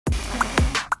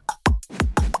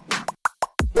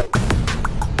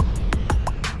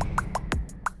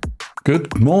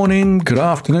Good morning, good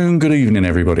afternoon, good evening,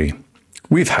 everybody.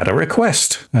 We've had a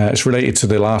request. It's related to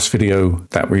the last video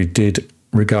that we did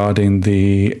regarding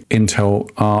the Intel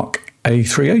Arc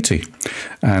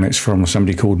A380. And it's from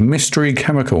somebody called Mystery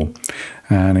Chemical.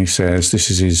 And he says, this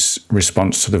is his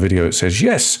response to the video. It says,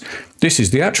 yes, this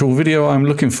is the actual video I'm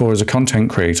looking for as a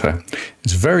content creator.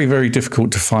 It's very, very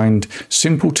difficult to find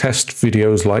simple test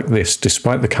videos like this,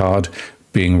 despite the card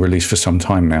being released for some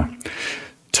time now.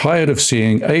 Tired of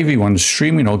seeing AV1's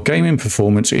streaming or gaming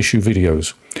performance issue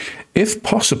videos. If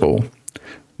possible,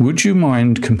 would you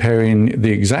mind comparing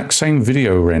the exact same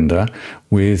video render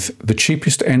with the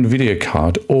cheapest NVIDIA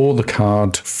card or the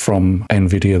card from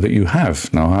NVIDIA that you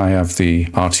have? Now, I have the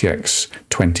RTX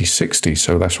 2060,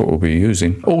 so that's what we'll be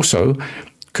using. Also,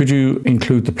 could you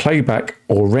include the playback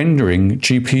or rendering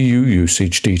GPU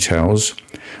usage details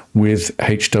with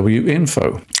HW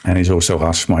info? And he's also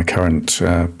asked my current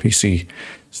PC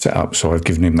setup, so I've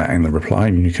given him that in the reply,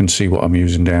 and you can see what I'm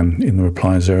using down in the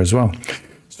replies there as well.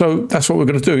 So that's what we're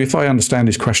going to do. If I understand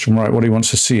his question right, what he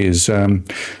wants to see is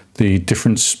the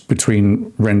difference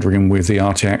between rendering with the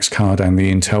RTX card and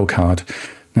the Intel card.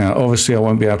 Now, obviously, I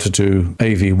won't be able to do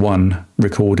AV1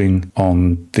 recording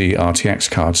on the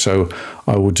RTX card, so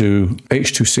I will do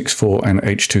H.264 and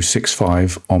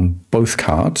H.265 on both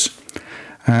cards,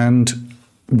 and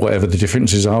whatever the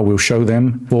differences are, we'll show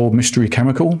them for Mystery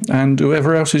Chemical and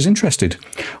whoever else is interested.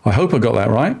 I hope I got that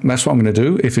right. That's what I'm going to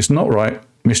do. If it's not right,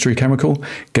 Mystery Chemical,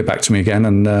 get back to me again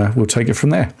and we'll take it from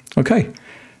there. Okay,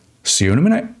 see you in a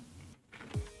minute.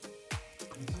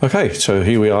 Okay, so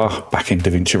here we are back in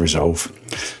DaVinci Resolve.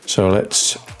 So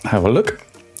let's have a look.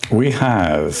 We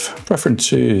have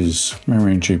preferences,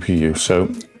 memory and GPU. So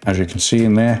as you can see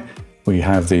in there, we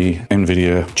have the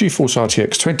NVIDIA GeForce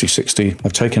RTX 2060.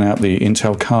 I've taken out the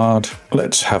Intel card.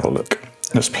 Let's have a look.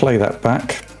 Let's play that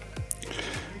back.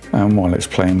 And while it's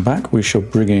playing back, we shall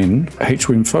bring in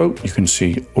HWinfo. You can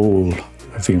see all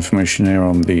of the information there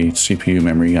on the CPU,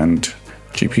 memory, and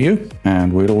GPU.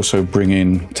 And we'll also bring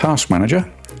in Task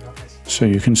Manager, so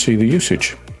you can see the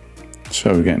usage.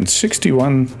 So we're getting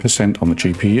 61% on the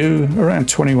GPU, around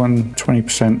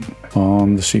 20%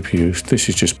 on the CPU. This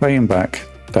is just playing back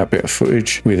that bit of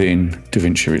footage within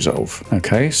DaVinci Resolve.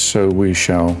 Okay, so we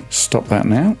shall stop that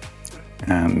now,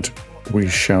 and we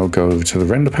shall go over to the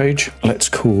render page. Let's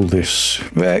call this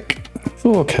VEC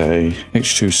 4K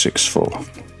H.264,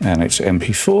 and it's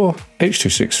MP4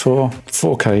 H.264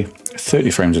 4K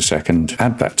 30 frames a second.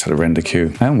 Add that to the render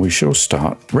queue, and we shall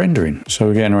start rendering. So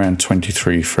we're getting around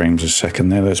 23 frames a second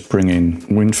there. Let's bring in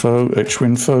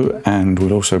HWinfo, and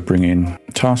we'll also bring in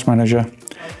Task Manager.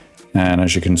 And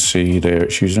as you can see there,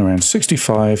 it's using around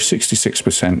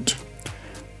 66%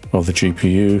 of the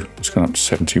GPU. It's gone up to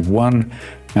 71,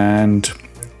 and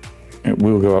it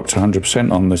will go up to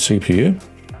 100% on the CPU.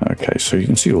 Okay, so you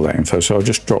can see all that info. So I'll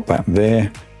just drop that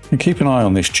there. And keep an eye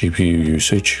on this GPU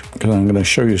usage, because I'm going to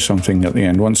show you something at the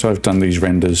end. Once I've done these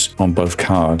renders on both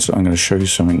cards, I'm going to show you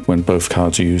something when both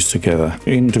cards are used together.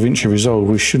 In DaVinci Resolve,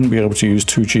 we shouldn't be able to use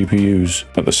two GPUs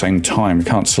at the same time. We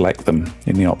can't select them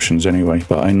in the options anyway,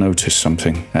 but I noticed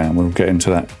something, and we'll get into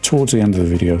that towards the end of the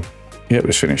video. Yep,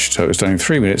 it's finished. So it's done in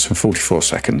 3 minutes and 44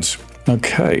 seconds.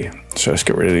 Okay, so let's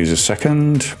get rid of these a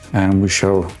second, and we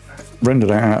shall render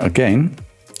that out again.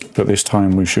 But this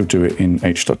time we shall do it in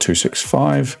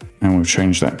H.265, and we'll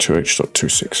change that to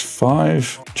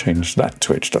H.265, change that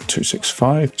to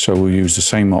H.265. So we'll use the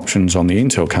same options on the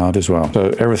Intel card as well.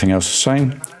 So everything else the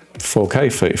same,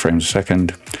 4K, 30 frames a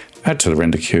second, add to the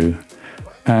render queue,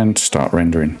 and start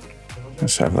rendering.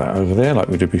 Let's have that over there like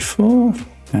we did before,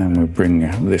 and we'll bring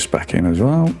this back in as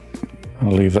well. I'll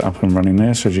leave that up and running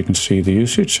there so as you can see the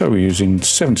usage. So we're using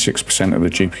 76% of the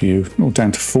GPU, all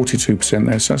down to 42%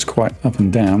 there, so that's quite up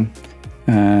and down.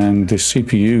 And the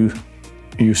CPU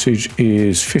usage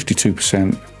is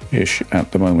 52%-ish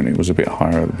at the moment. It was a bit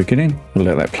higher at the beginning. We'll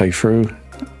let that play through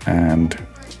and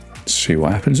see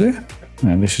what happens there.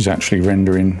 And this is actually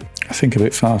rendering, I think, a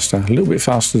bit faster, a little bit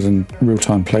faster than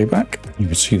real-time playback. You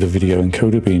can see the video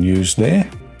encoder being used there.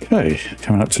 Okay,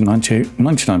 coming up to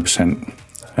 99%.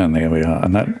 And there we are,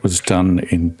 and that was done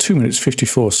in 2 minutes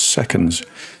 54 seconds,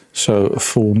 so a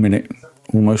full minute,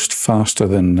 almost faster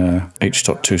than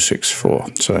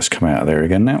H.264. So let's come out of there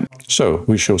again now. So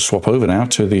we shall swap over now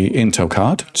to the Intel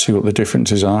card, see what the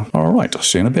differences are. All right, I'll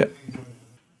see you in a bit.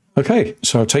 Okay,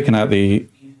 so I've taken out the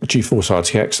GeForce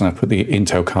RTX and I put the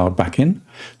Intel card back in.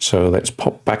 So let's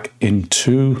pop back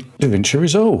into DaVinci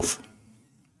Resolve.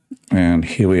 And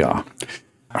here we are.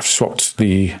 I've swapped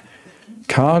the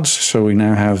cards, so we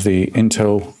now have the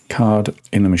Intel card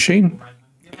in the machine.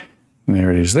 And there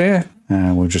it is there,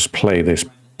 and we'll just play this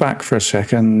back for a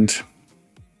second.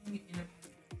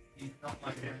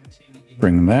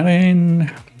 bring that in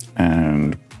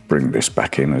and bring this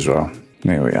back in as well.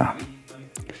 There we are.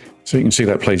 So you can see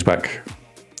that plays back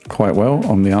quite well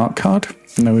on the Arc card.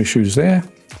 No issues there.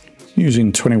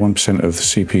 Using 21% of the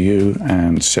CPU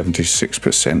and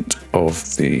 76%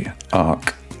 of the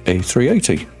Arc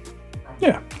A380.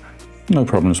 Yeah, no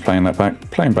problems playing that back.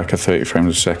 Playing back at 30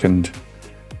 frames a second.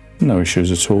 No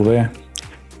issues at all there.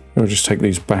 We'll just take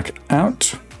these back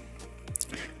out.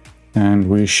 And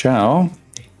we shall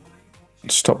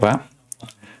stop that.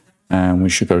 And we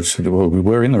should go to the, well, we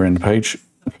were in the render page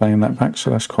playing that back, so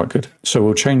that's quite good. So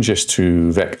we'll change this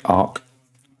to VEC Arc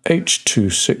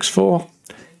H264.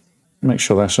 Make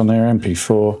sure that's on there,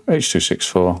 MP4,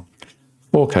 H264,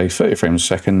 4K, 30 frames a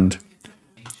second.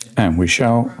 And we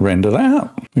shall render that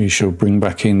out. We shall bring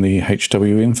back in the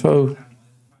HW info.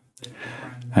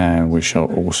 And we shall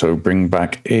also bring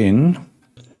back in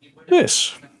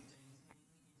this.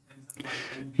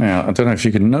 Now, I don't know if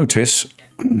you can notice,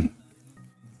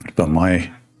 but my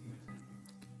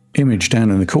image down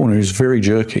in the corner is very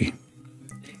jerky.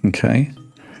 Okay.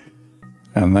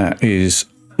 And that is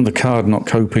the card not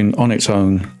coping on its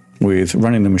own with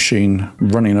running the machine,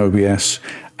 running OBS,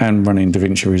 and running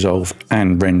DaVinci Resolve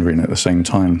and rendering at the same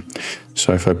time.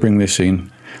 So if I bring this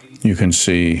in, you can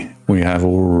see we have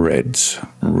all reds.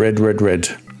 Red, red, red.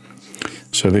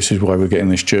 So this is why we're getting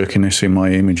this jerkiness in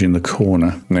my image in the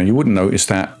corner. Now you wouldn't notice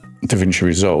that DaVinci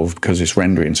Resolve because it's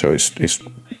rendering, so it's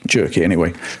jerky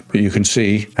anyway. But you can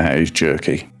see that is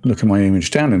jerky. Look at my image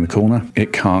down in the corner.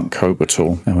 It can't cope at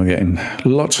all. And we're getting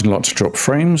lots and lots of drop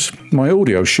frames. My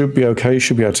audio should be okay.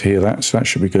 Should be able to hear that, so that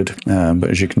should be good. But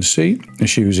as you can see,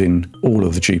 it's using all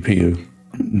of the GPU.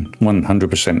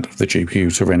 100% of the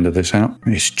GPU to render this out.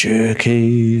 It's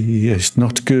jerky, it's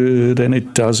not good, and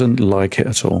it doesn't like it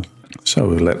at all. So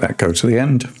we'll let that go to the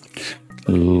end.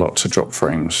 Lots of drop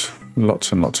frames,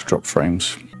 lots and lots of drop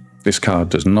frames. This card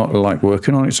does not like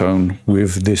working on its own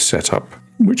with this setup,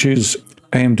 which is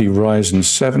AMD Ryzen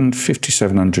 7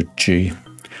 5700G,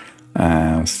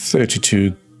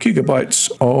 32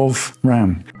 gigabytes of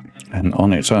RAM. And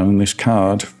on its own, this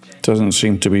card doesn't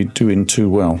seem to be doing too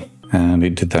well. And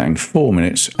it did that in 4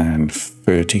 minutes and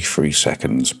 33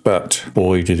 seconds. But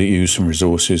boy, did it use some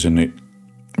resources, and it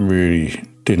really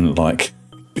didn't like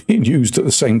being used at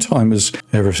the same time as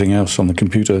everything else on the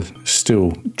computer.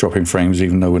 Still dropping frames,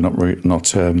 even though we're not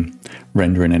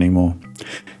rendering anymore.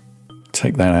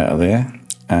 Take that out of there,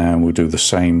 and we'll do the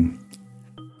same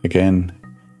again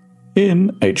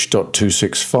in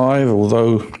H.265,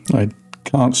 although I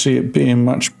can't see it being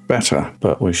much better,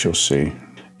 but we shall see.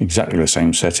 Exactly the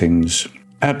same settings,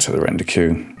 add to the render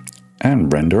queue,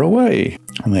 and render away.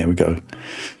 And there we go.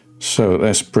 So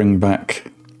let's bring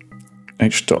back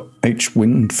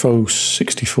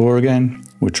H.Winfo64 again.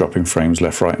 We're dropping frames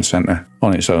left, right, and center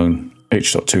on its own.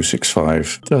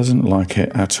 H.265 doesn't like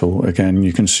it at all. Again,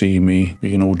 you can see me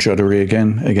being all juddery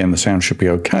again. Again, the sound should be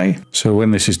okay. So when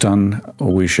this is done,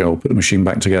 we shall put the machine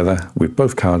back together with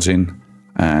both cards in,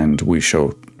 and we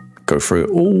shall go through it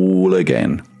all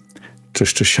again,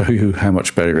 just to show you how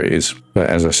much better it is. But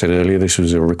as I said earlier, this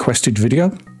was a requested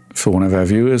video for one of our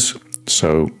viewers,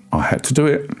 so I had to do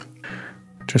it.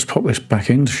 Just pop this back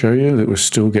in to show you that we're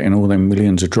still getting all them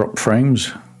millions of drop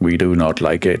frames. We do not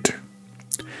like it.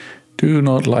 Do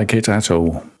not like it at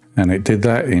all. And it did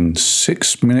that in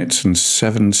 6 minutes and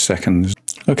 7 seconds.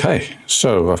 Okay,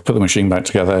 so I've put the machine back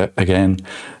together again.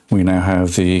 We now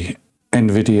have the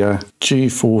NVIDIA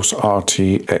GeForce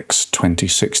RTX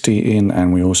 2060 in,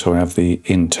 and we also have the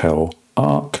Intel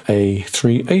Arc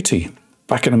A380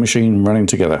 back in the machine running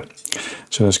together.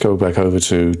 So let's go back over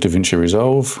to DaVinci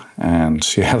Resolve and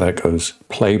see how that goes.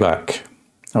 Playback.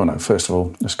 Oh no, first of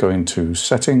all, let's go into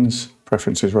settings,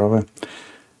 preferences rather,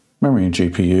 memory and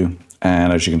GPU.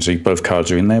 And as you can see, both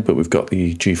cards are in there, but we've got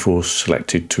the GeForce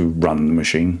selected to run the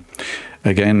machine.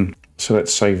 Again, so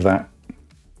let's save that.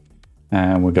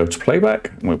 And we'll go to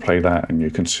playback, and we'll play that, and you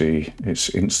can see it's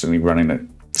instantly running at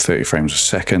 30 frames a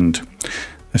second.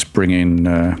 Let's bring in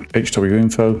HW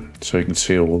info so you can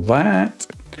see all that.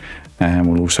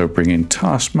 And we'll also bring in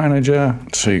Task Manager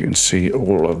so you can see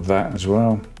all of that as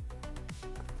well.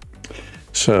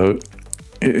 So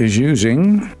it is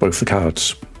using both the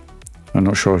cards. I'm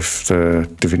not sure if the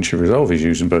DaVinci Resolve is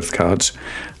using both cards,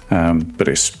 but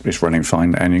it's running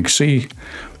fine. And you can see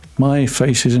my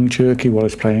face isn't jerky while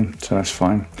it's playing, so that's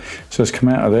fine. So let's come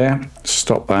out of there,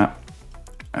 stop that.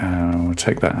 We'll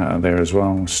take that out of there as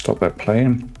well, stop that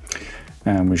playing.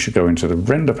 And we should go into the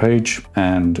render page,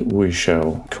 and we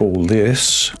shall call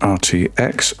this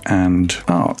RTX and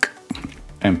Arc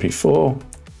MP4.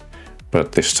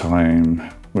 But this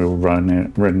time we'll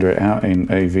render it out in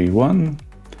AV1.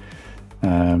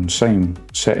 Same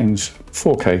settings,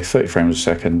 4K, 30 frames a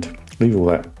second. Leave all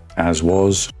that as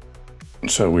was.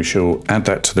 So we shall add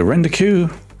that to the render queue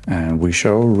and we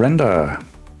shall render.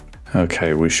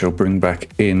 Okay, we shall bring back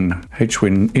in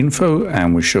HWin info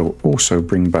and we shall also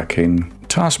bring back in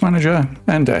Task Manager.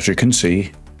 And as you can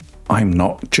see, I'm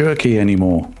not jerky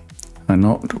anymore. I'm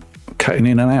not cutting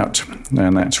in and out.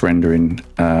 And that's rendering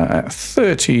at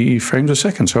 30 frames a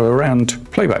second, so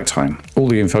around playback time. All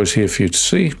the info's here for you to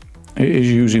see. It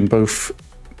is using both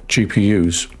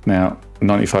GPUs. Now,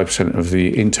 95% of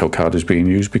the Intel card is being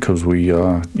used because we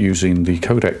are using the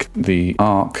codec. The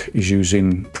Arc is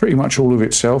using pretty much all of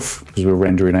itself because we're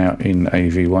rendering out in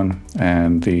AV1,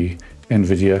 and the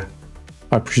NVIDIA,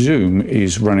 I presume,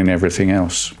 is running everything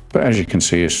else. But as you can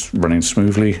see, it's running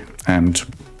smoothly and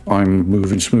I'm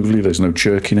moving smoothly. There's no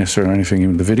jerkiness or anything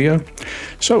in the video.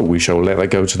 So we shall let that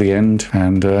go to the end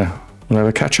and we'll have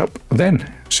a catch up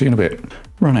then. See you in a bit.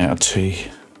 Run out of tea.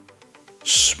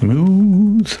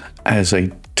 Smooth as a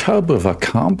tub of I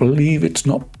can't believe it's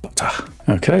not butter.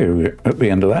 Okay, we're at the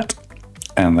end of that.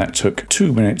 And that took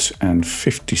 2 minutes and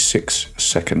 56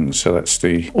 seconds. So that's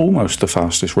almost the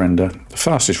fastest render. The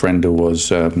fastest render was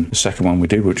the second one we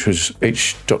did, which was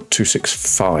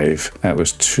H.265. That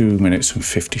was 2 minutes and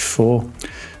 54.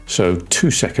 So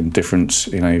 2 second difference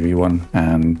in AV1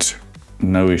 and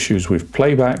no issues with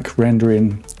playback,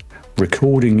 rendering,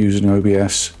 recording using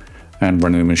OBS and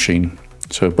running the machine.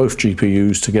 So both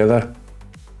GPUs together,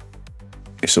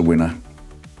 it's a winner.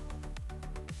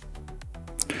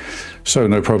 So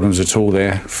no problems at all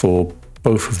there for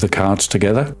both of the cards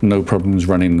together. No problems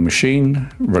running the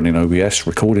machine, running OBS,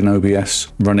 recording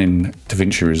OBS, running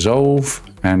DaVinci Resolve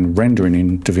and rendering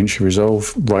in DaVinci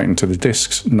Resolve right into the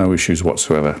disks. No issues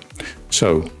whatsoever.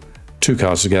 So 2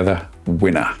 cards together,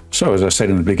 winner. So as I said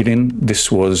in the beginning,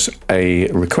 this was a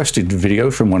requested video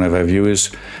from one of our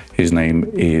viewers. His name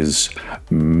is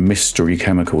Mystery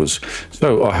Chemicals.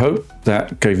 So I hope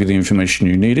that gave you the information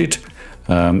you needed.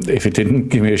 If it didn't,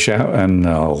 give me a shout and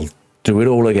I'll do it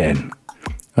all again.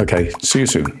 Okay, see you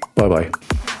soon. Bye-bye.